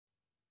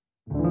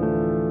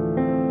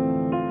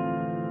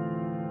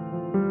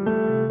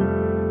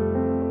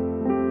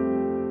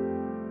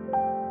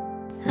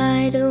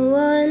don't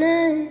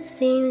wanna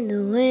seem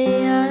the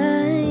way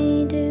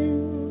I do,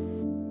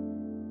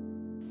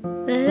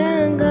 but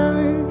I'm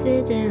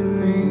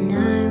confident when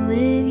I'm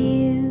with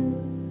you.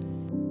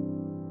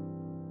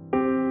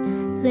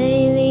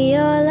 Lately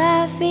all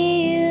I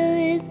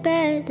feel is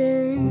bad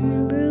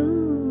and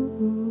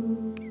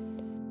bruised,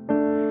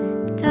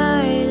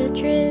 tired of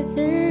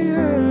tripping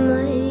on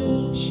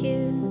my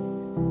shoes.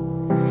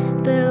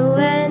 But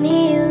when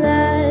he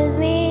loves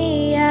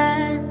me,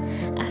 I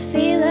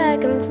feel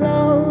like I'm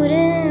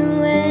floating.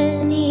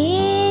 When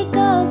he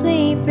calls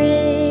me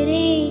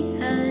pretty,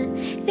 I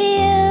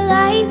feel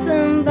like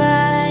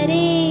somebody.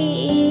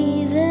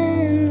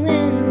 Even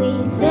when we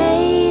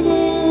fade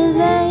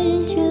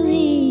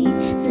eventually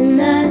to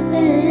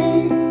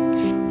nothing,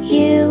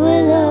 you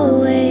will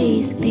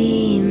always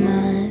be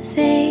my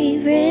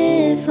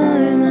favorite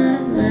form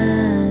of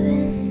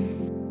loving.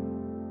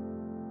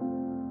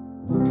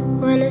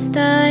 When I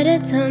start to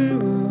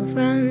tumble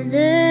from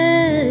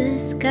the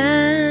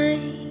sky,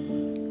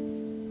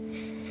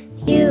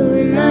 you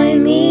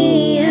remind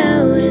me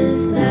how to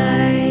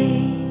fly.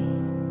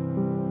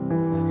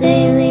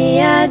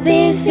 Lately I've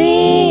been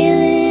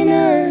feeling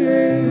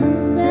unalive,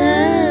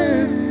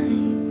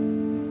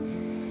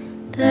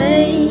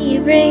 but you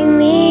bring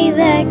me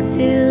back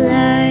to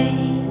life.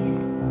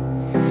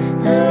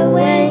 But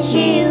when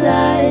she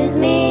loves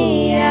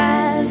me,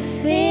 I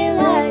feel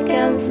like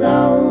I'm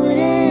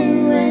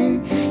floating.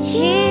 When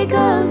she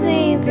calls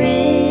me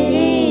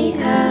pretty,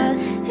 I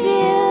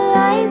feel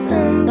like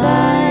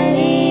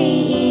somebody.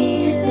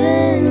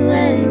 Even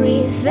when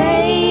we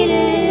fade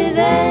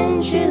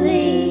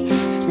eventually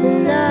to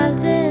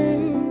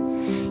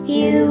nothing,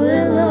 you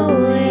will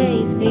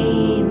always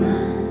be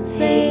my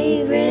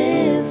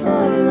favorite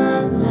form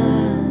of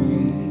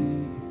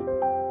loving.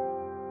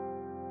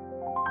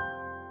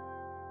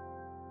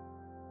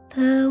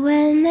 But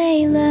when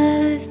they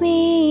love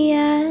me,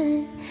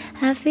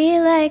 I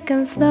feel like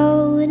I'm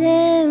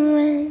floating.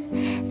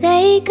 When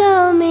they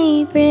call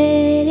me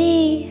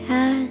pretty,